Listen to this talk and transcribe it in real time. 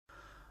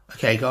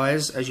Okay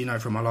guys, as you know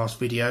from my last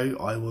video,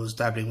 I was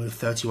dabbling with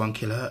 31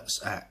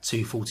 kHz at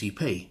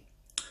 240p.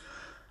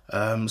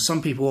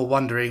 Some people were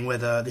wondering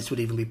whether this would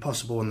even be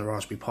possible on the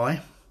Raspberry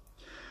Pi,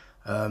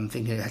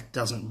 thinking it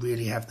doesn't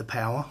really have the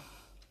power.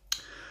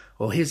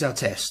 Well, here's our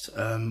test.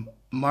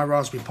 My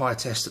Raspberry Pi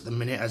test at the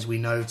minute, as we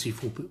know,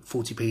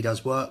 240p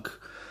does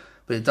work,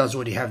 but it does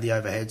already have the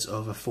overheads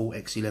of a full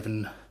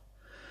X11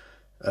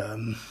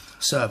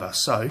 server.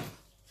 So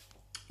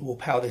we'll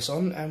power this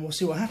on and we'll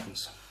see what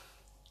happens.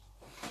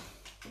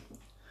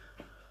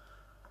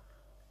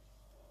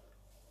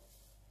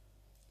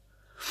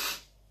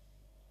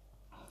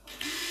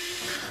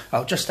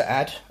 Just to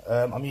add,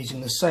 I'm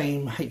using the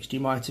same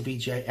HDMI to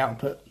VGA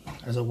output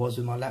as I was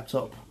with my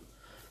laptop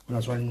when I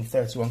was running the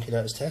 31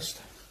 kHz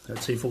test at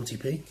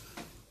 240p.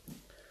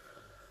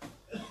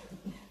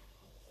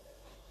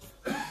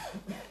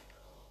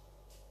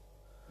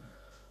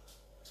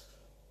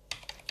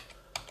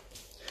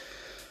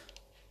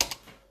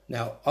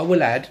 Now, I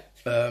will add,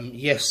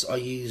 yes, I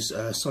use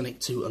Sonic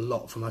 2 a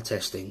lot for my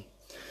testing.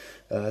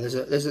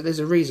 There's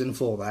a reason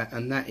for that,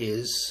 and that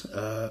is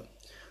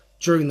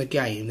during the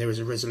game there is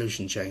a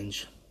resolution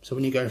change. So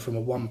when you go from a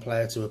one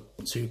player to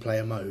a two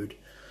player mode,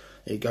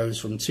 it goes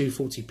from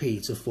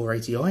 240p to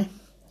 480i.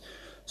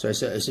 So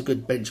it's a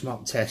good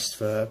benchmark test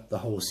for the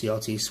whole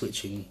CRT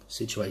switching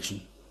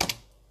situation.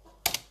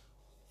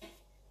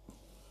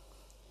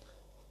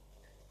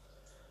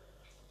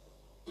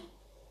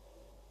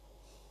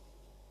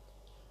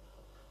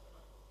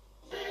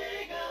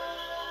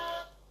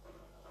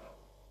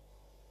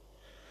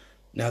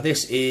 Now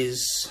this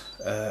is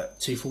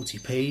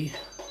 240p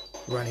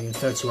running in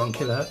 31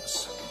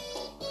 kHz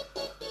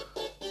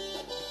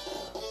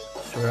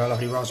through our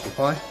lovely Raspberry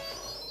Pi.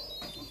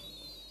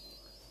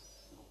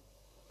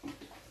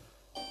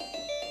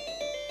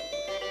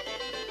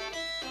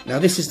 Now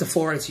this is the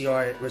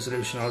 480i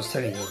resolution I was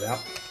telling you about.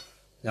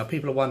 Now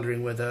people are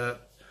wondering whether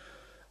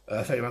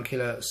 31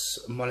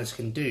 kHz monitor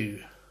can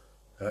do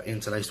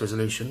interlaced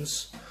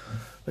resolutions.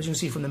 As you can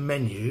see from the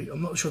menu,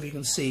 I'm not sure if you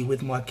can see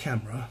with my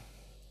camera.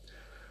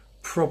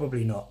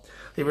 Probably not.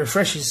 It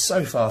refreshes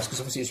so fast because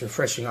obviously it's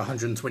refreshing at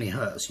 120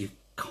 Hz. You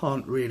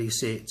can't really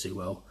see it too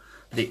well,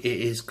 but it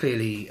is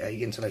clearly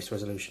a interlaced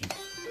resolution.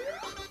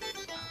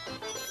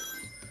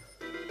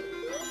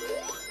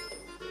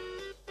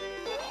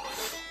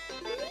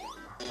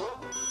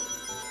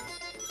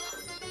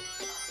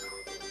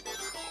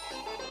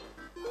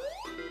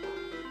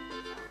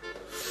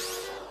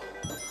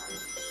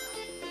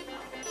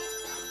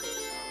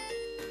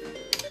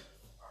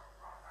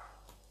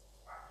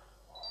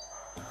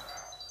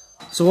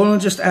 So I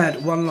want to just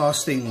add one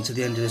last thing to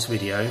the end of this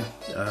video,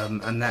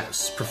 and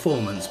that's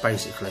performance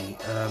basically.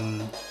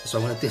 So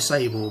I'm going to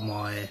disable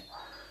my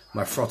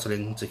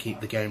throttling to keep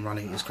the game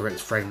running at its correct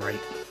frame rate.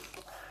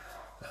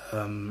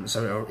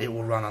 So it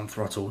will run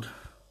unthrottled.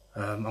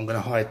 I'm going to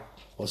hide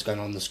what's going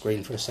on the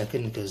screen for a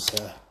second because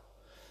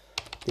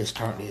this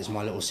currently is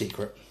my little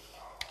secret.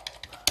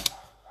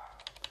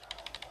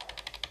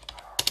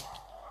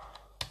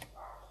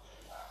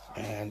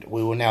 And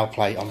we will now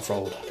play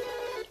unthrottled.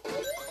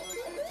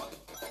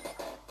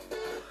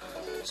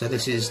 So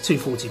this is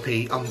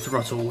 240p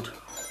unthrottled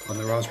on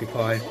the Raspberry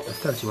Pi at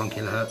 31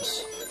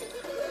 kHz.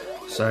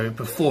 So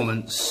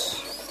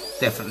performance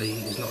definitely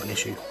is not an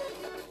issue.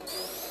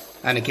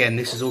 And again,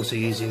 this is also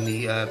using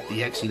the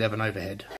X11 overhead.